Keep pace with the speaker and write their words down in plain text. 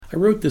I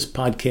wrote this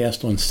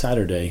podcast on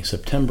Saturday,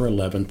 September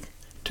 11th,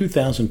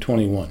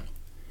 2021.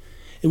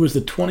 It was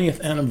the 20th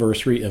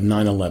anniversary of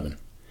 9/11,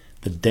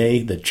 the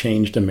day that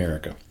changed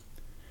America.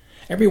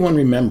 Everyone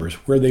remembers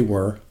where they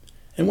were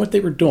and what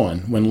they were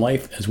doing when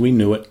life as we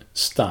knew it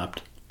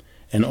stopped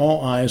and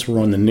all eyes were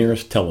on the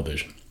nearest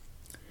television.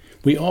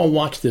 We all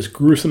watched this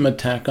gruesome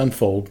attack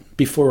unfold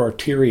before our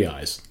teary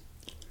eyes.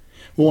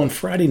 Well, on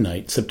Friday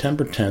night,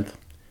 September 10th,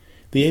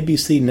 the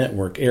ABC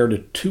network aired a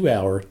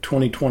 2-hour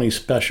 2020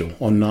 special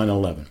on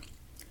 9/11.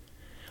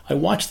 I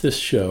watched this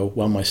show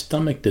while my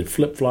stomach did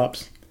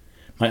flip-flops,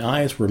 my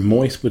eyes were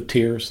moist with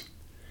tears,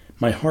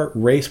 my heart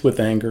raced with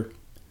anger,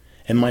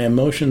 and my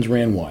emotions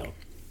ran wild.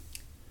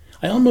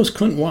 I almost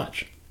couldn't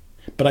watch,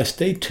 but I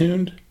stayed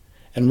tuned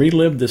and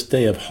relived this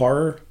day of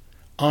horror,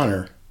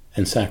 honor,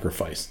 and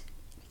sacrifice.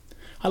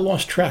 I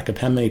lost track of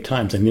how many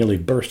times I nearly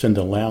burst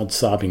into loud,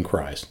 sobbing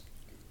cries.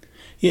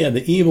 Yeah,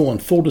 the evil on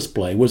full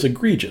display was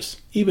egregious,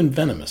 even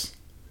venomous.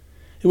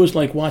 It was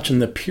like watching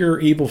the pure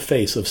evil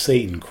face of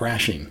Satan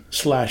crashing,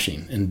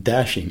 slashing, and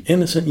dashing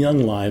innocent young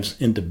lives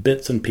into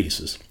bits and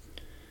pieces.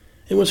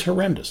 It was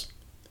horrendous.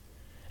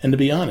 And to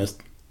be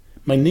honest,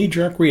 my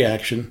knee-jerk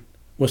reaction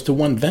was to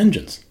want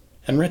vengeance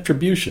and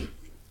retribution.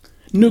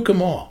 Nuke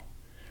them all.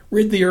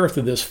 Rid the earth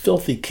of this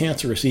filthy,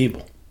 cancerous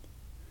evil.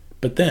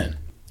 But then,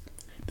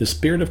 the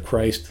Spirit of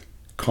Christ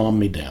calmed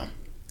me down.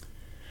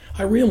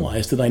 I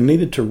realized that I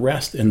needed to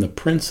rest in the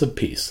Prince of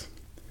Peace.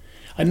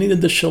 I needed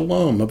the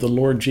shalom of the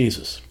Lord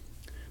Jesus,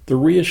 the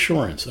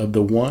reassurance of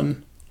the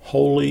one,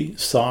 holy,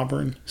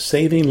 sovereign,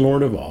 saving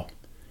Lord of all,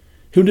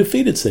 who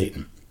defeated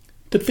Satan,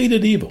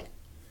 defeated evil,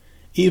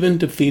 even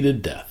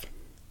defeated death.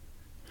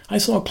 I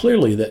saw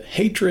clearly that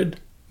hatred,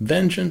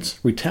 vengeance,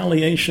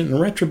 retaliation, and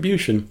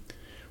retribution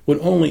would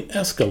only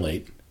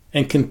escalate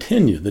and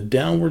continue the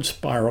downward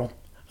spiral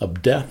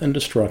of death and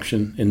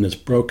destruction in this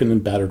broken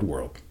and battered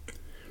world.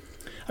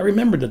 I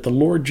remembered that the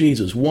Lord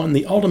Jesus won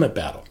the ultimate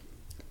battle.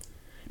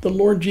 The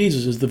Lord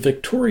Jesus is the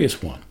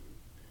victorious one.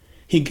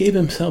 He gave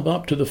himself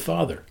up to the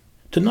Father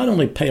to not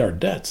only pay our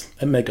debts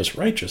and make us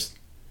righteous,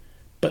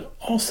 but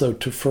also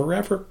to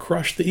forever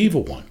crush the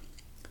evil one.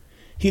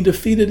 He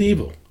defeated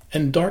evil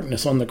and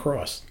darkness on the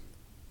cross.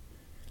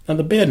 Now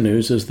the bad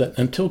news is that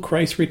until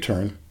Christ's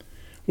return,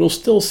 we'll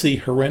still see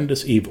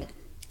horrendous evil.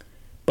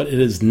 But it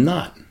is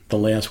not the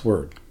last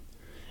word.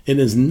 It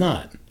is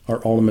not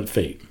our ultimate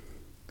fate.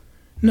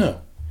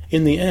 No.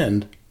 In the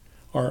end,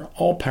 our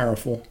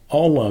all-powerful,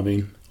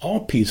 all-loving,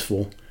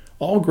 all-peaceful,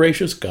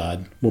 all-gracious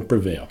God will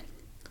prevail.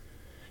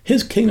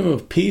 His kingdom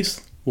of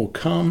peace will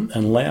come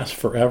and last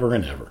forever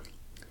and ever.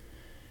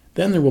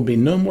 Then there will be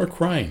no more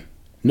crying,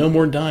 no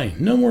more dying,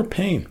 no more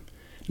pain,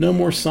 no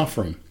more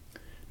suffering,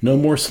 no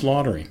more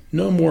slaughtering,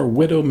 no more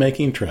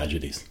widow-making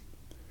tragedies.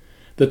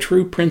 The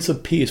true Prince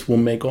of Peace will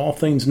make all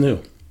things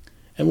new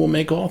and will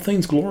make all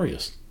things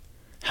glorious.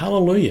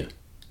 Hallelujah!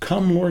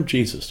 Come, Lord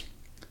Jesus.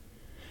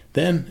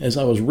 Then, as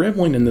I was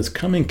reveling in this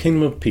coming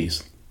kingdom of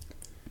peace,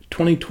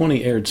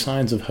 2020 aired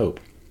Signs of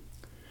Hope.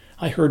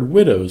 I heard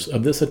widows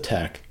of this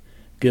attack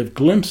give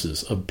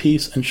glimpses of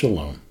peace and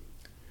shalom.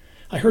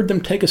 I heard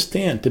them take a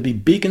stand to be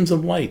beacons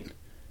of light,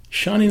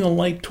 shining a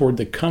light toward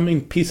the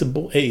coming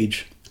peaceable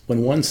age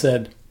when one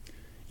said,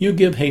 "You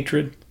give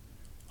hatred,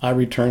 I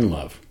return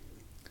love.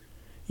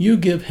 You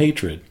give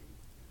hatred,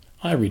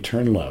 I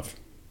return love."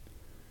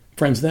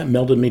 Friends, that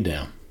melted me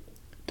down.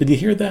 Did you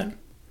hear that?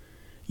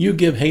 You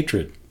give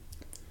hatred,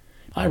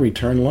 I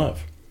return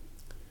love.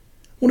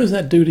 What does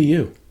that do to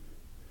you?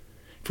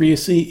 For you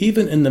see,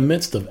 even in the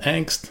midst of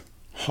angst,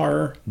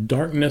 horror,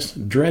 darkness,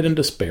 dread, and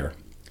despair,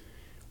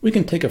 we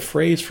can take a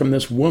phrase from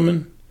this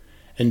woman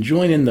and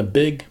join in the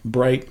big,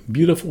 bright,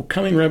 beautiful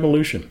coming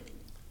revolution.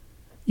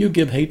 You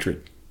give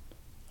hatred,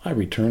 I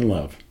return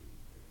love.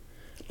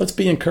 Let's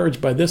be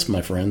encouraged by this,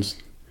 my friends.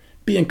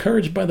 Be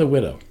encouraged by the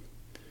widow.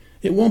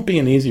 It won't be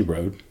an easy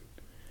road.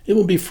 It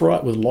will be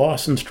fraught with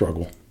loss and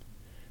struggle.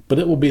 But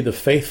it will be the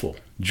faithful,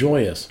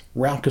 joyous,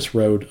 raucous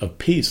road of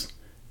peace,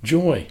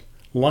 joy,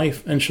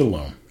 life, and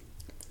shalom.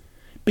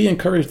 Be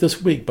encouraged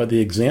this week by the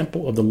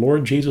example of the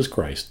Lord Jesus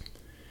Christ.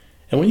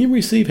 And when you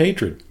receive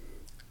hatred,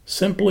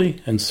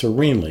 simply and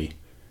serenely,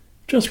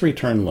 just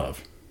return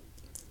love.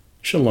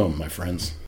 Shalom, my friends.